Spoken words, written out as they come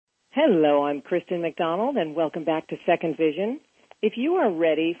Hello, I'm Kristen McDonald, and welcome back to Second Vision. If you are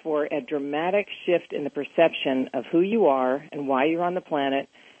ready for a dramatic shift in the perception of who you are and why you're on the planet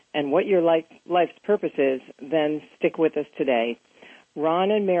and what your life's purpose is, then stick with us today.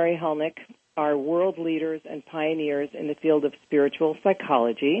 Ron and Mary Hulnick are world leaders and pioneers in the field of spiritual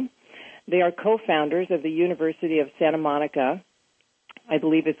psychology. They are co-founders of the University of Santa Monica. I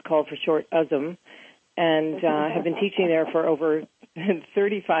believe it's called for short USM, and have been teaching there for over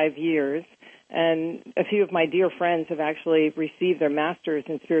 35 years. And a few of my dear friends have actually received their master's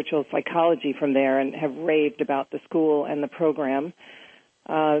in spiritual psychology from there and have raved about the school and the program.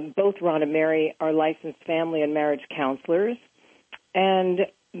 Both Ron and Mary are licensed family and marriage counselors. And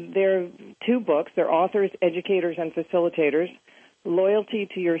their two books, they're authors, educators, and facilitators, Loyalty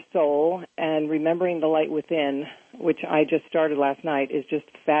to Your Soul and Remembering the Light Within, which I just started last night, is just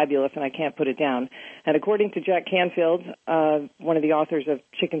fabulous, and I can't put it down. And according to Jack Canfield, one of the authors of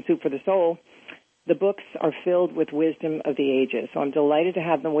Chicken Soup for the Soul, the books are filled with wisdom of the ages. So I'm delighted to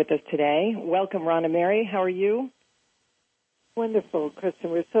have them with us today. Welcome, Ron and Mary. How are you? Wonderful,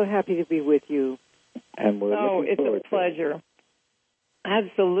 Kristen. We're so happy to be with you. And we're it's a pleasure.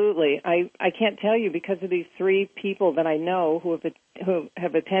 Absolutely. I can't tell you, because of these three people that I know who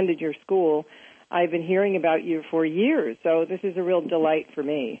have attended your school, I've been hearing about you for years. So this is a real delight for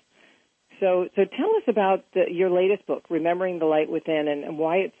me. So tell us about your latest book, Remembering the Light Within, and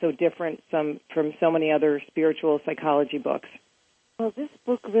why it's so different from so many other spiritual psychology books. Well, this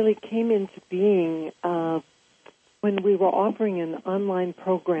book really came into being when we were offering an online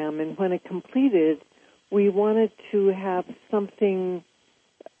program, and when it completed, we wanted to have something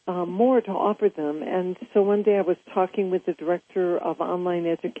more to offer them. And so one day I was talking with the director of online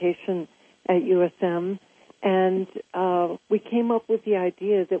education at USM, and we came up with the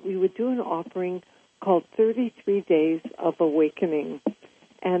idea that we would do an offering called 33 Days of Awakening.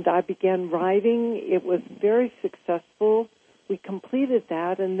 And I began writing. It was very successful. We completed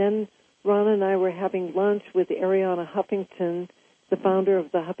that, and then Ron and I were having lunch with Arianna Huffington, the founder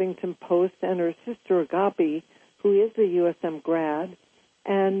of the Huffington Post, and her sister Agapi, who is a USM grad.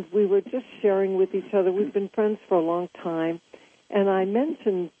 And we were just sharing with each other. We've been friends for a long time. And I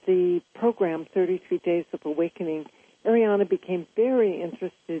mentioned the program, 33 Days of Awakening. Arianna became very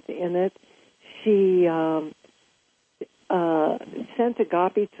interested in it. She sent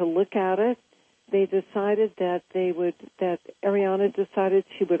Agapi to look at it. They decided that Arianna decided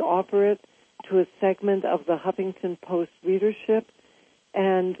she would offer it to a segment of the Huffington Post readership.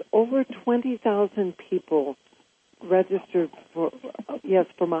 And over 20,000 people registered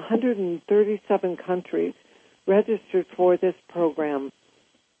from 137 countries registered for this program.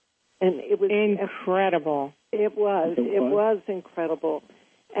 And it was incredible. It was incredible.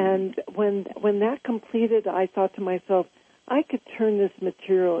 And when that completed, I thought to myself, I could turn this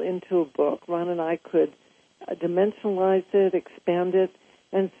material into a book. Ron and I could dimensionalize it, expand it.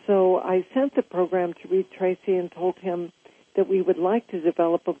 And so I sent the program to Reed Tracy and told him that we would like to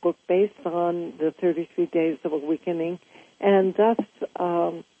develop a book based on the 33 Days of Awakening. And thus,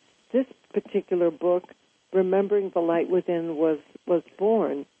 this particular book, Remembering the Light Within, was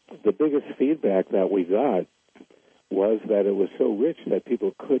born. The biggest feedback that we got was that it was so rich that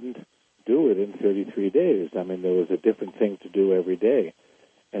people couldn't do it in 33 days. I mean, there was a different thing to do every day.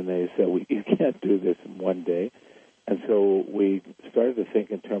 And they said, you can't do this in one day. And so we started to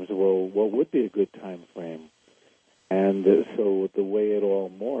think in terms of, well, what would be a good time frame? And so the way it all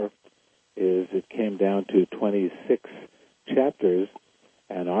morphed is it came down to 26 chapters,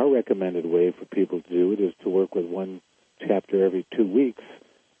 and our recommended way for people to do it is to work with one chapter every 2 weeks.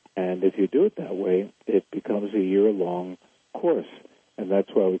 And if you do it that way, it becomes a year-long course, and that's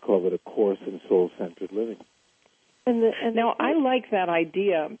why we call it a course in soul-centered living. Now, I like that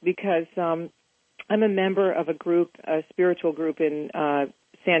idea because I'm a member of a spiritual group in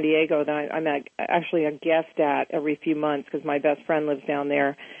San Diego that I'm actually a guest at every few months because my best friend lives down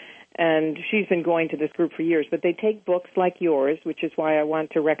there, and she's been going to this group for years. But they take books like yours, which is why I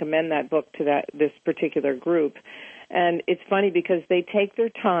want to recommend that book to this particular group. And it's funny because they take their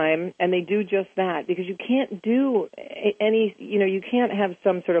time and they do just that, because you can't do you can't have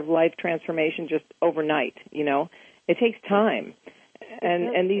some sort of life transformation just overnight, It takes time.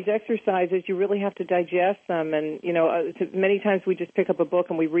 And these exercises, you really have to digest them. And, many times we just pick up a book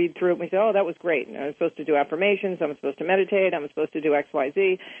and we read through it and we say, oh, that was great. And I'm supposed to do affirmations. I'm supposed to meditate. I'm supposed to do X, Y,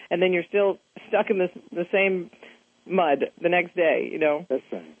 Z. And then you're still stuck in the same mud the next day, That's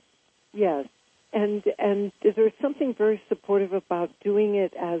right. Yes. And there's something very supportive about doing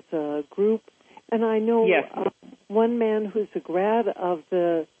it as a group. And I know one man who's a grad of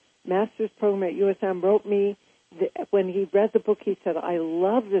the master's program at USM wrote me when he read the book, he said, I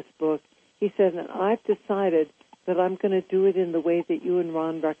love this book. He said, and I've decided that I'm going to do it in the way that you and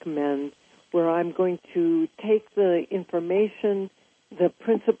Ron recommend, where I'm going to take the information, the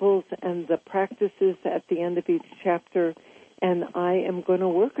principles, and the practices at the end of each chapter, and I am going to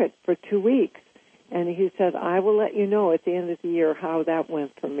work it for 2 weeks. And he said, I will let you know at the end of the year how that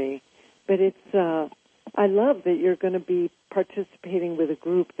went for me. But I love that you're going to be participating with a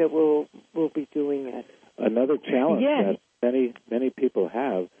group that will be doing it. Another challenge that many people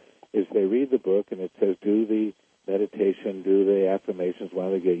have is they read the book and it says do the meditation, do the affirmations,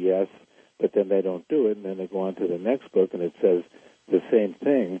 while they get yes, but then they don't do it, and then they go on to the next book and it says the same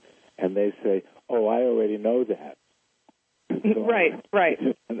thing, and they say, oh, I already know that. So right.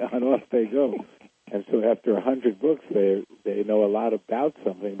 And off they go. And so after 100 books, they know a lot about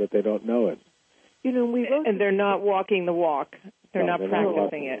something, but they don't know it. You know, and they're not walking the walk. They're not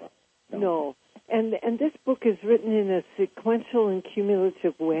practicing it. No. And this book is written in a sequential and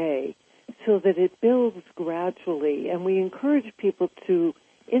cumulative way so that it builds gradually. And we encourage people to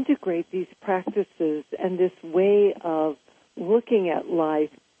integrate these practices and this way of looking at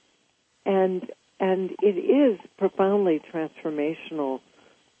life. And it is profoundly transformational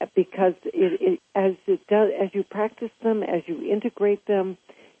because as you practice them, as you integrate them,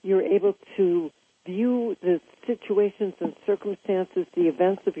 you're able to view the situations and circumstances, the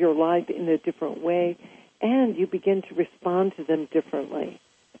events of your life in a different way, and you begin to respond to them differently.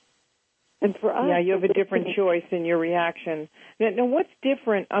 And for us... Yeah, you have a different choice in your reaction. Now, what's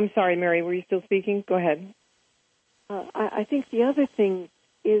different? I'm sorry, Mary, were you still speaking? Go ahead. I think the other thing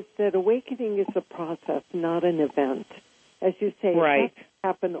is that awakening is a process, not an event. As you say, right. It doesn't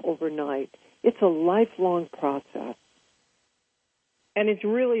happen overnight. It's a lifelong process. And it's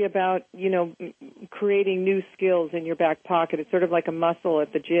really about, creating new skills in your back pocket. It's sort of like a muscle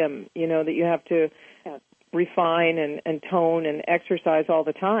at the gym, that you have to refine and tone and exercise all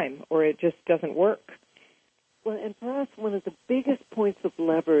the time, or it just doesn't work. Well, and for us, one of the biggest points of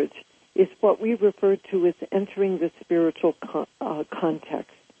leverage is what we refer to as entering the spiritual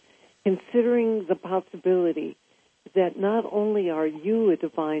context, considering the possibility that not only are you a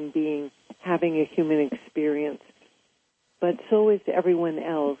divine being having a human experience, but so is everyone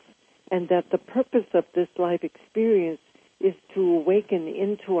else, and that the purpose of this life experience is to awaken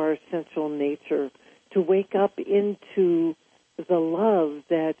into our essential nature, to wake up into the love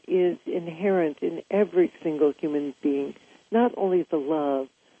that is inherent in every single human being, not only the love,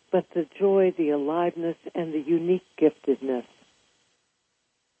 but the joy, the aliveness, and the unique giftedness.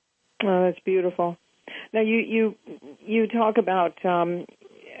 Oh, that's beautiful. Now, you talk about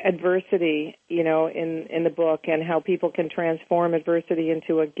adversity, in the book, and how people can transform adversity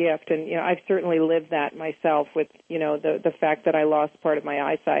into a gift. And, I've certainly lived that myself with, the fact that I lost part of my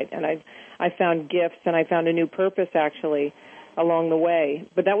eyesight. And I found gifts, and I found a new purpose, actually, along the way.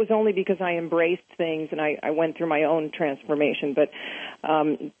 But that was only because I embraced things and I went through my own transformation. But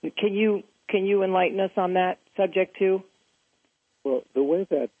can you enlighten us on that subject, too? Well, the way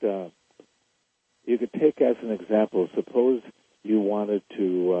that you could take as an example, suppose you wanted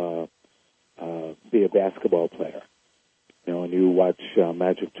to be a basketball player, and you watch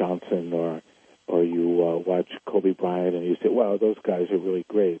Magic Johnson or you watch Kobe Bryant, and you say, wow, those guys are really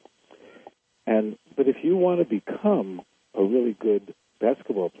great. But if you want to become a really good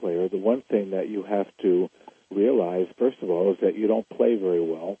basketball player, the one thing that you have to realize, first of all, is that you don't play very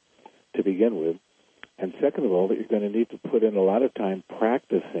well to begin with, and second of all, that you're going to need to put in a lot of time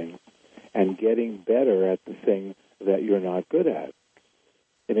practicing and getting better at the thing that you're not good at.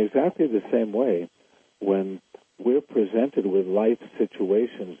 In exactly the same way, when we're presented with life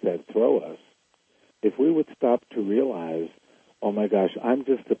situations that throw us, if we would stop to realize, oh my gosh, I'm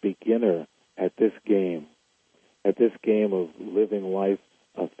just a beginner at this game of living life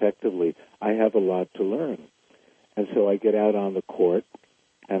effectively, I have a lot to learn. And so I get out on the court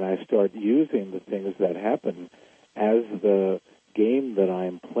and I start using the things that happen as the game that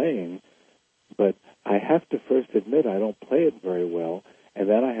I'm playing. But I have to first admit I don't play it very well, and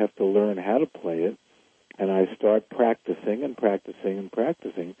then I have to learn how to play it, and I start practicing and practicing and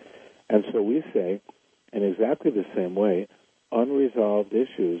practicing. And so we say, in exactly the same way, unresolved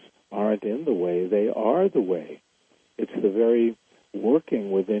issues aren't in the way, they are the way. It's the very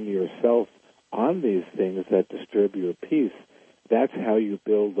working within yourself on these things that disturb your peace. That's how you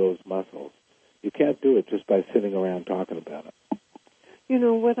build those muscles. You can't do it just by sitting around talking about it.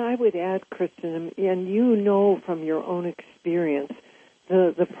 What I would add, Kristen, and from your own experience,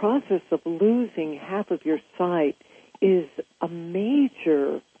 the process of losing half of your sight is a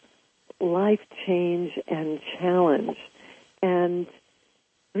major life change and challenge. And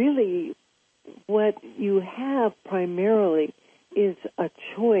really, what you have primarily is a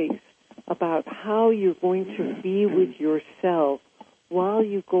choice about how you're going to be with yourself while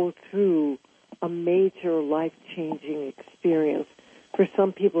you go through a major life-changing experience. For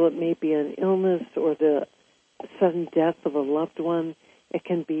some people, it may be an illness or the sudden death of a loved one. It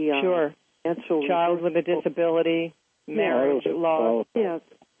can be a financial child with a disability, marriage, loss.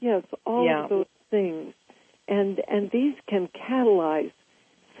 Yes, all of those things. And these can catalyze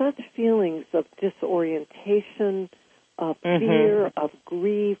such feelings of disorientation, of fear, of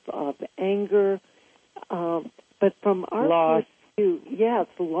grief, of anger. But from our loss. point of view,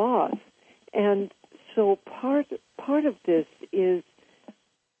 loss. And so part of this is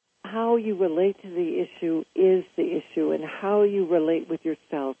how you relate to the issue is the issue, and how you relate with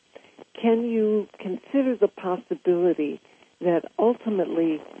yourself. Can you consider the possibility that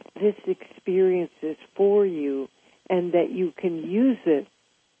ultimately this experience is for you and that you can use it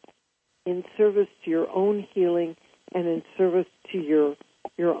in service to your own healing and in service to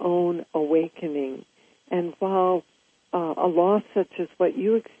your own awakening? And while a loss such as what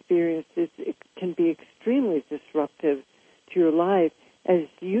you experienced it can be extremely disruptive to your life, as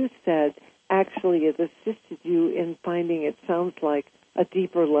you said, actually it assisted you in finding, it sounds like, a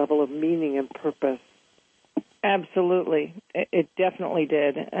deeper level of meaning and purpose. Absolutely. It definitely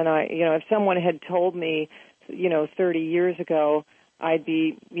did. And if someone had told me, 30 years ago, I'd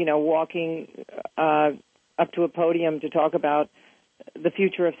be, walking up to a podium to talk about the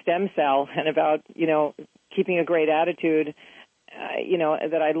future of stem cell and about, keeping a great attitude,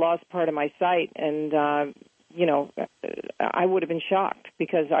 that I'd lost part of my sight. And, I would have been shocked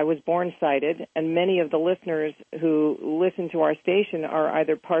because I was born sighted, and many of the listeners who listen to our station are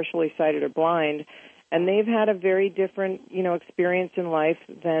either partially sighted or blind, and they've had a very different, experience in life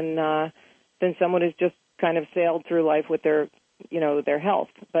than someone who's just kind of sailed through life with their health.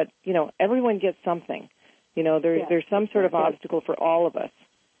 But, everyone gets something. There's some sort of obstacle for all of us.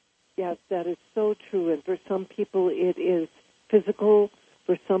 Yes, that is so true. And for some people it is physical.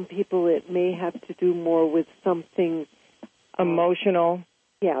 For some people it may have to do more with something emotional.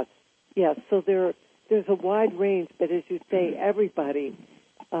 Yes. So there's a wide range, but as you say, everybody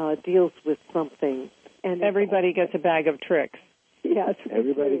deals with something. And everybody gets a bag of tricks. Yes.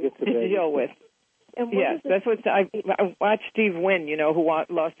 Everybody gets a bag to deal with. And yes, that's what I watched Steve Wynn, who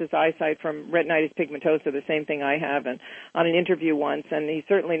lost his eyesight from retinitis pigmentosa, the same thing I have, and on an interview once, and he's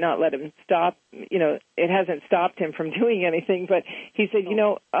certainly not let him stop. It hasn't stopped him from doing anything, but he said,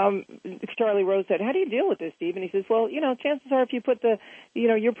 Charlie Rose said, "How do you deal with this, Steve?" And he says, "Well, chances are if you put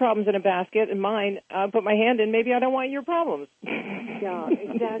your problems in a basket and mine, put my hand in, maybe I don't want your problems." Yeah,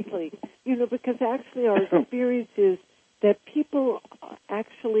 exactly. Because actually our experience is that people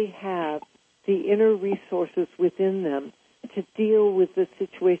actually have the inner resources within them to deal with the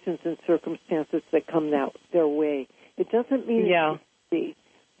situations and circumstances that come their way. It doesn't mean it's easy,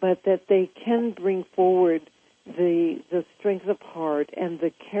 but that they can bring forward the strength of heart and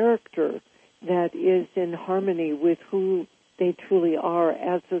the character that is in harmony with who they truly are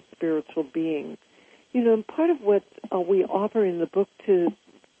as a spiritual being. And part of what we offer in the book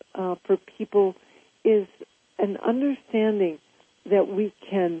for people is an understanding that we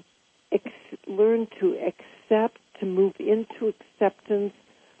can learn to accept, to move into acceptance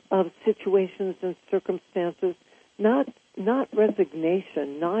of situations and circumstances, not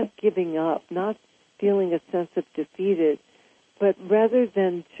resignation, not giving up, not feeling a sense of defeated, but rather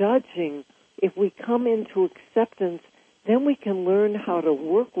than judging, if we come into acceptance, then we can learn how to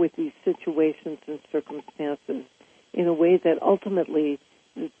work with these situations and circumstances in a way that ultimately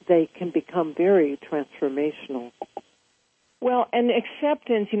they can become very transformational. Well, and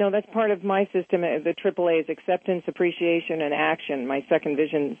acceptance, that's part of my system, the AAA is acceptance, appreciation, and action, my second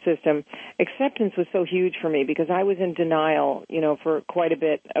vision system. Acceptance was so huge for me because I was in denial, for quite a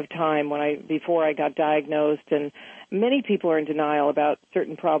bit of time before I got diagnosed, and many people are in denial about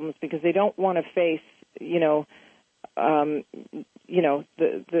certain problems because they don't want to face, the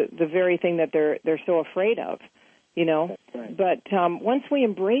very thing that they're so afraid of, Right. But once we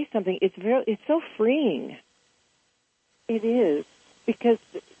embrace something, it's so freeing. It is, because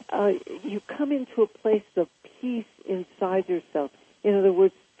you come into a place of peace inside yourself. In other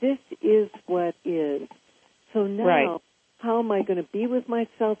words, this is what is. So now, how am I going to be with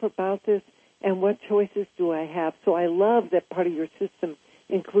myself about this, and what choices do I have? So I love that part of your system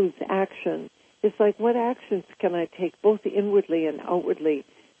includes action. It's like, what actions can I take, both inwardly and outwardly,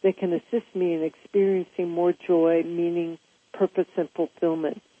 that can assist me in experiencing more joy, meaning, purpose, and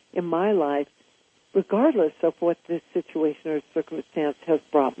fulfillment in my life, regardless of what this situation or circumstance has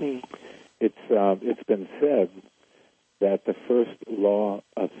brought me. It's been said that the first law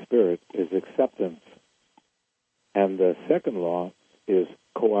of spirit is acceptance, and the second law is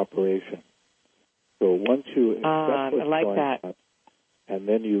cooperation. So once you accept what's going on, and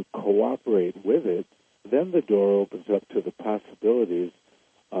then you cooperate with it, then the door opens up to the possibilities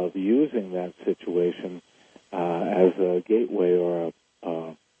of using that situation as a gateway or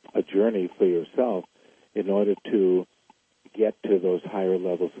a journey for yourself in order to get to those higher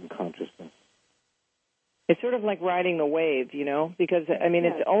levels in consciousness. It's sort of like riding the wave, because,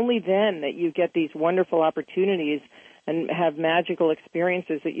 it's only then that you get these wonderful opportunities and have magical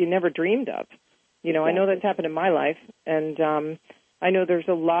experiences that you never dreamed of. I know that's happened in my life, and I know there's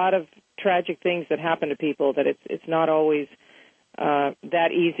a lot of tragic things that happen to people that it's not always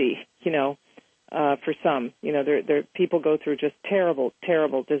that easy, for some. There people go through just terrible,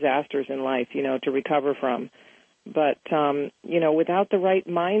 terrible disasters in life, to recover from. But, without the right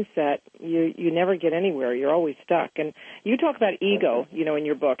mindset, you never get anywhere. You're always stuck. And you talk about ego, in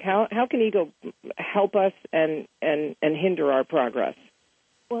your book. How can ego help us and hinder our progress?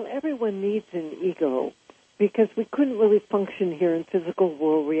 Well, everyone needs an ego because we couldn't really function here in physical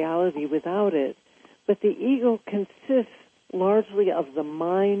world reality without it. But the ego consists largely of the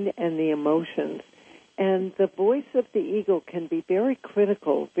mind and the emotions. And the voice of the ego can be very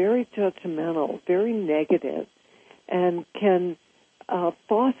critical, very judgmental, very negative, and can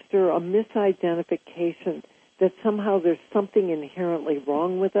foster a misidentification that somehow there's something inherently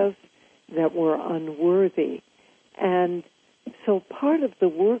wrong with us, that we're unworthy. And so part of the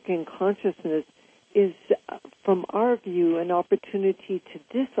work in consciousness is, from our view, an opportunity to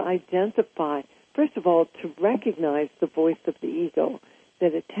disidentify, first of all, to recognize the voice of the ego,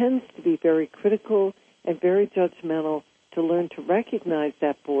 that it tends to be very critical and very judgmental, to learn to recognize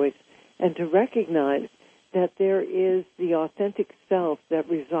that voice and to recognize that there is the authentic self that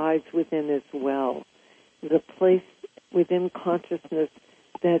resides within as well, the place within consciousness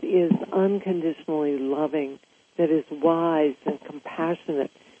that is unconditionally loving, that is wise and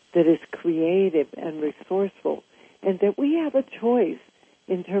compassionate, that is creative and resourceful, and that we have a choice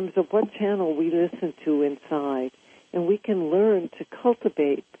in terms of what channel we listen to inside, and we can learn to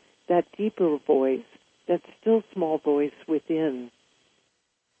cultivate that deeper voice, that still small voice within,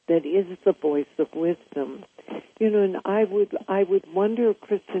 that is the voice of wisdom. And I would wonder,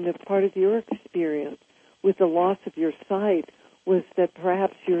 Kristen, if part of your experience with the loss of your sight was that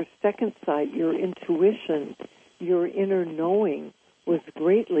perhaps your second sight, your intuition, your inner knowing was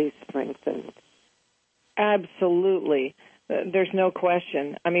greatly strengthened. Absolutely. There's no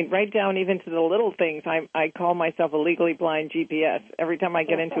question. Right down even to the little things. I call myself a legally blind GPS. Every time I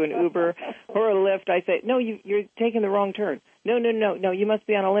get into an Uber or a Lyft, I say, no, you're taking the wrong turn. No, you must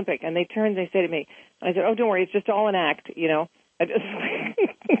be on Olympic. And they turn, they say to me, I said, oh, don't worry, it's just all an act, I just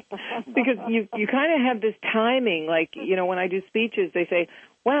because you kind of have this timing, like, when I do speeches, they say,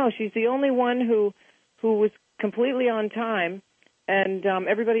 wow, she's the only one who was completely on time, and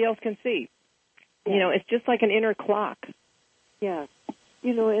everybody else can see. Yeah. It's just like an inner clock. Yeah.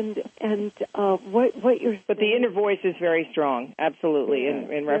 And what you're saying. But the inner voice is very strong, absolutely,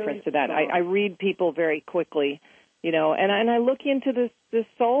 in reference to that. I read people very quickly, and I look into the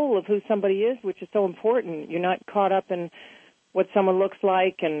soul of who somebody is, which is so important. You're not caught up in what someone looks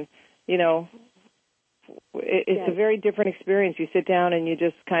like, and, it's a very different experience. You sit down and you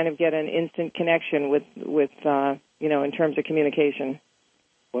just kind of get an instant connection with in terms of communication.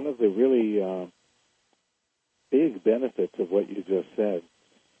 One of the really big benefits of what you just said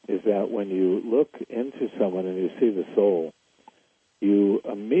is that when you look into someone and you see the soul, you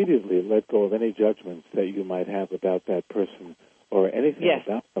immediately let go of any judgments that you might have about that person or anything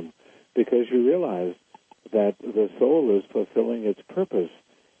about them, because you realize that the soul is fulfilling its purpose.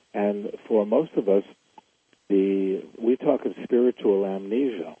 And for most of us, we talk of spiritual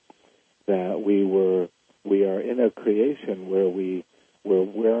amnesia, that we are in a creation where we're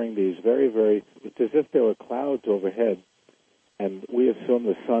wearing these very, very, it's as if there were clouds overhead, and we assume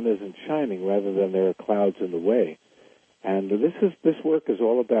the sun isn't shining rather than there are clouds in the way. And this work is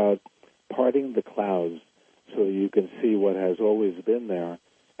all about parting the clouds so you can see what has always been there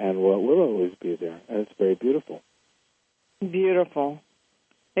and what will always be there. And it's very beautiful. Beautiful.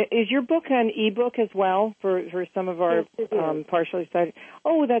 Is your book an e-book as well for some of our partially sighted?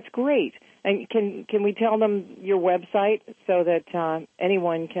 Oh, that's great. And can we tell them your website so that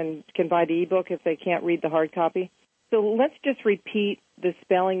anyone can buy the e-book if they can't read the hard copy? So let's just repeat the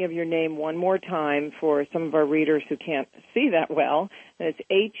spelling of your name one more time for some of our readers who can't see that well. And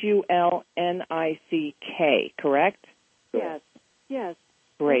it's Hulnick, correct? Yes.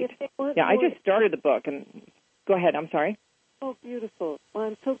 Great. Yeah, I just started the book. And go ahead. I'm sorry. Oh, beautiful. Well,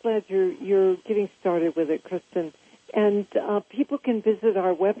 I'm so glad you're getting started with it, Kristen. And people can visit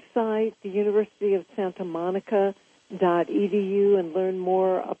our website, the University of Santa Monica.edu, and learn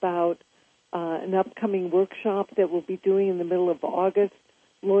more about an upcoming workshop that we'll be doing in the middle of August,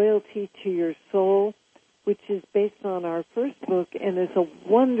 Loyalty to Your Soul, which is based on our first book and is a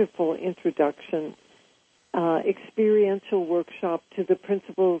wonderful introduction, experiential workshop to the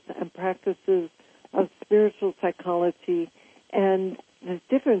principles and practices of spiritual psychology and the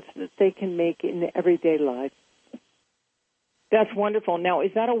difference that they can make in everyday life. That's wonderful. Now,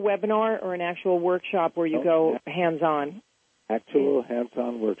 is that a webinar or an actual workshop where you go hands-on? Actual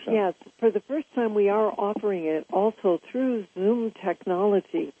hands-on workshop. Yes. For the first time, we are offering it also through Zoom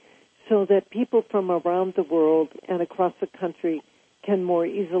technology so that people from around the world and across the country can more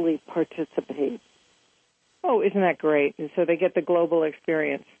easily participate. Oh, isn't that great? And so they get the global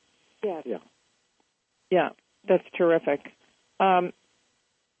experience. Yes. Yeah, that's terrific.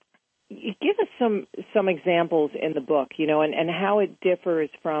 Give us some examples in the book, and how it differs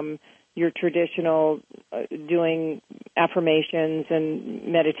from your traditional doing affirmations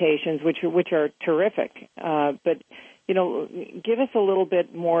and meditations, which are terrific. But give us a little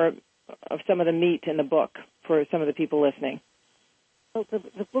bit more of some of the meat in the book for some of the people listening. Well,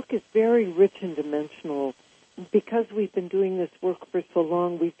 the book is very rich and dimensional. Because we've been doing this work for so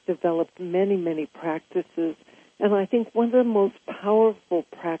long, we've developed many, many practices. And I think one of the most powerful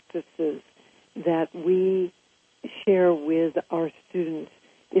practices that we share with our students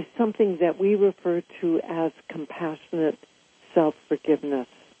is something that we refer to as compassionate self-forgiveness.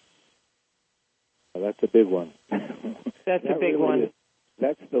 Well, that's a big one. That's a big one.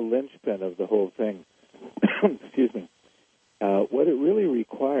 That's the linchpin of the whole thing. Excuse me. What it really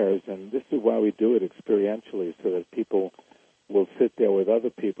requires, and this is why we do it experientially, so that people will sit there with other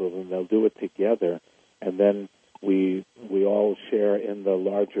people and they'll do it together, and then we all share in the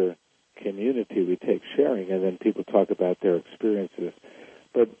larger community. We take sharing, and then people talk about their experiences.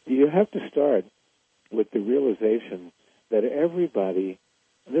 But you have to start with the realization that everybody,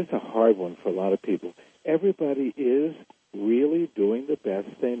 and this is a hard one for a lot of people, everybody is really doing the best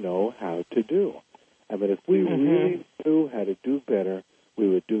they know how to do. I mean, if we really knew how to do better, we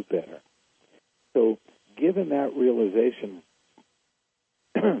would do better. So given that realization,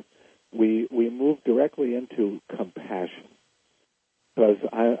 we move directly into compassion. Because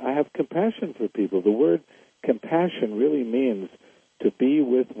I have compassion for people. The word compassion really means to be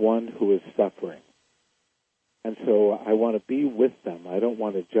with one who is suffering. And so I want to be with them. I don't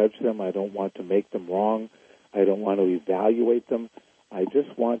want to judge them. I don't want to make them wrong. I don't want to evaluate them. I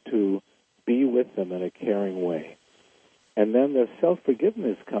just want to be with them in a caring way. And then the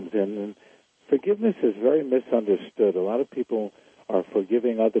self-forgiveness comes in, and forgiveness is very misunderstood. A lot of people are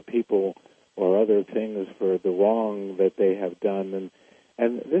forgiving other people or other things for the wrong that they have done,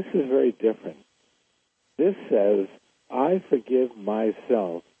 and this is very different. This says, I forgive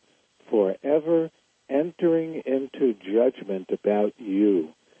myself for ever entering into judgment about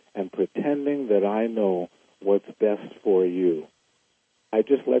you and pretending that I know what's best for you. I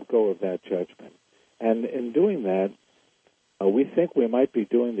just let go of that judgment. And in doing that, we think we might be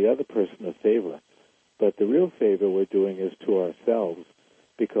doing the other person a favor, but the real favor we're doing is to ourselves,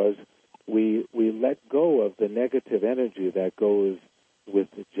 because we let go of the negative energy that goes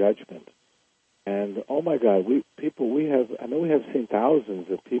with the judgment. And oh my God, we have seen thousands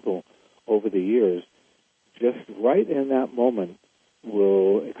of people over the years just right in that moment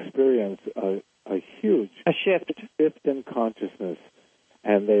will experience a huge shift in consciousness.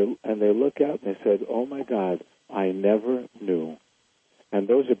 And they look out and they said, oh, my God, I never knew. And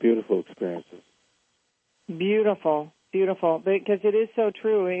those are beautiful experiences. Beautiful, because it is so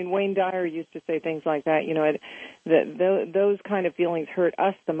true. I mean, Wayne Dyer used to say things like that. Those kind of feelings hurt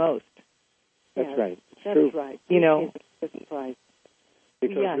us the most. That's right. That's true. right. That's right.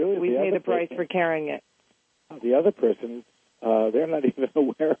 Because yes, really we pay the price for carrying it. The other person, they're not even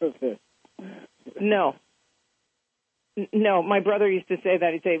aware of it. No, my brother used to say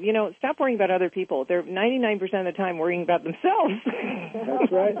that. He'd say, stop worrying about other people. They're 99% of the time worrying about themselves.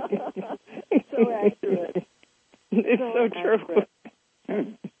 That's right. So accurate. It's so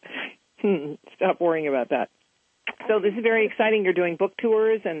true. Stop worrying about that. So this is very exciting. You're doing book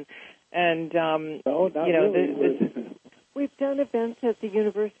tours and no, not really. We've done events at the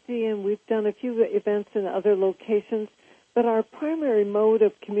university, and we've done a few events in other locations. But our primary mode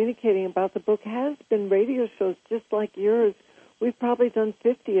of communicating about the book has been radio shows just like yours. We've probably done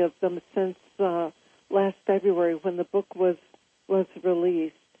 50 of them since last February when the book was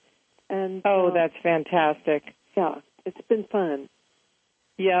released. And that's fantastic. Yeah, it's been fun.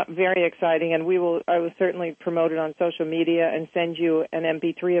 Yeah, very exciting. And I will certainly promote it on social media and send you an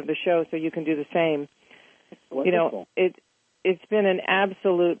MP3 of the show so you can do the same. Wonderful. It's been an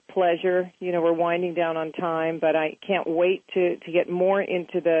absolute pleasure. We're winding down on time, but I can't wait to get more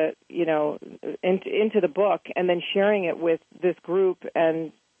into the into the book and then sharing it with this group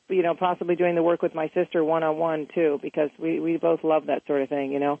and possibly doing the work with my sister one-on-one too, because we both love that sort of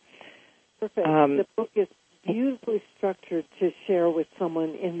thing. Perfect. The book is beautifully structured to share with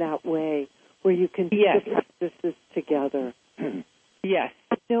someone in that way, where you can do the practices together. Yes.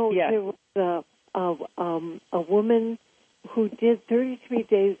 There was a woman who did 33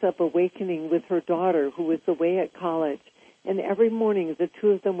 days of awakening with her daughter who was away at college. And every morning the two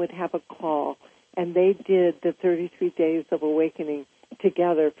of them would have a call, and they did the 33 days of awakening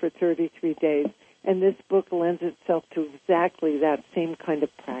together for 33 days. And this book lends itself to exactly that same kind of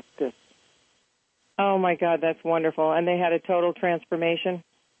practice. Oh, my God, that's wonderful. And they had a total transformation?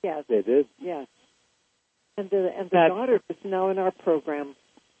 Yes. They did? Yes. And the daughter is now in our program.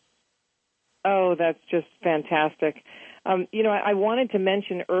 Oh, that's just fantastic. I wanted to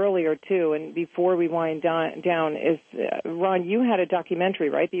mention earlier, too, and before we wind down, is, Ron, you had a documentary,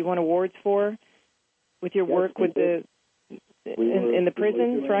 right, that you won awards for with your work with in the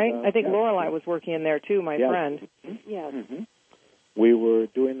prisons, right? I think Lorelei was working in there, too, my friend. Yes. Mm-hmm. We were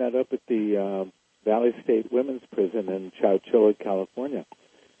doing that up at the Valley State Women's Prison in Chowchilla, California.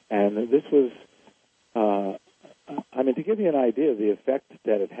 And this was, to give you an idea of the effect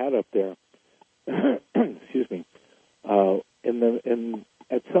that it had up there, excuse me,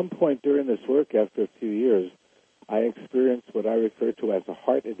 at some point during this work, after a few years, I experienced what I refer to as a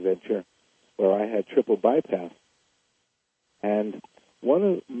heart adventure, where I had triple bypass. And one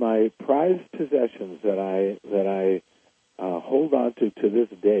of my prized possessions that I hold on to this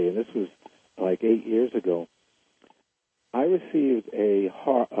day, and this was like 8 years ago, I received a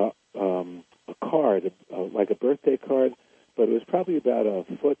card, like a birthday card, but it was probably about a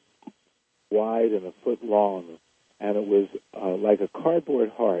foot wide and a foot long, and it was like a cardboard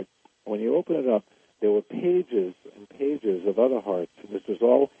heart. When you open it up, there were pages and pages of other hearts. This was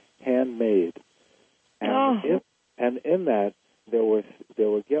all handmade, and in that there were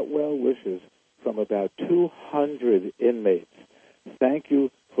get well wishes from about 200 inmates. Thank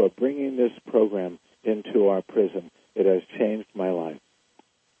you for bringing this program into our prison. It has changed my life.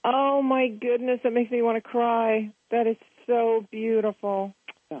 Oh, my goodness, that makes me want to cry. That is so beautiful.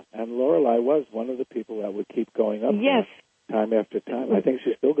 Yeah, and Lorelei was one of the people that would keep going up there time after time. I think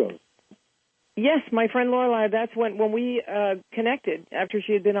she still goes. Yes, my friend Lorelei, that's when we connected after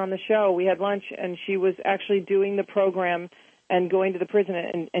she had been on the show. We had lunch, and she was actually doing the program and going to the prison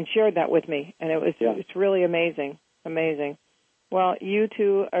and shared that with me. And it's really amazing, amazing. Well, you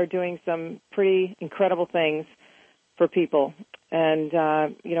two are doing some pretty incredible things for people. And,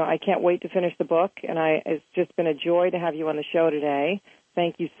 I can't wait to finish the book. And it's just been a joy to have you on the show today.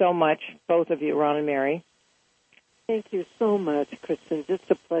 Thank you so much, both of you, Ron and Mary. Thank you so much, Kristen. Just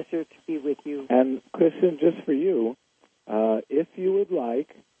a pleasure to be with you. And, Kristen, just for you, if you would like,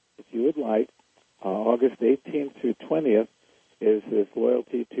 August 18th through 20th is this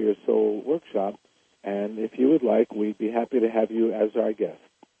Loyalty to Your Soul workshop. And if you would like, we'd be happy to have you as our guest.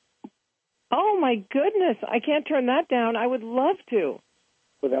 Oh, my goodness. I can't turn that down. I would love to.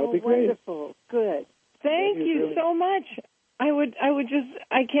 Well, that would be great. Wonderful. Good. Thank you so much. I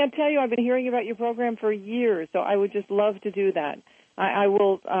can't tell you, I've been hearing about your program for years, so I would just love to do that. I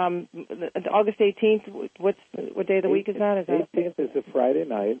will, August 18th, what day of the week is that? 18th is a Friday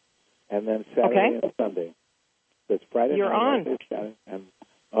night, and then Saturday and Sunday. So it's Friday You're night. on. And,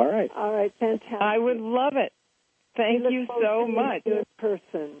 all right. All right, fantastic. I would love it. Thank you so much. In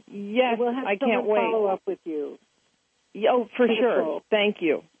person. Yes, we'll have I can't wait. Follow up with you. Oh, for sure. Thank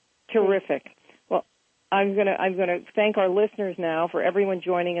you. Terrific. Well, I'm gonna thank our listeners now for everyone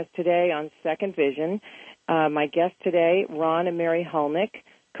joining us today on Second Vision. My guests today, Ron and Mary Hulnick,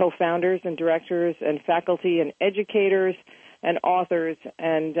 co-founders and directors and faculty and educators and authors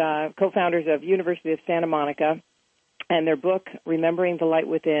and co-founders of University of Santa Monica, and their book, Remembering the Light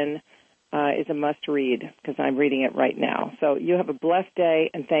Within, is a must-read because I'm reading it right now. So you have a blessed day,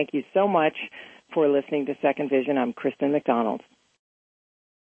 and thank you so much for listening to Second Vision. I'm Kristen McDonald.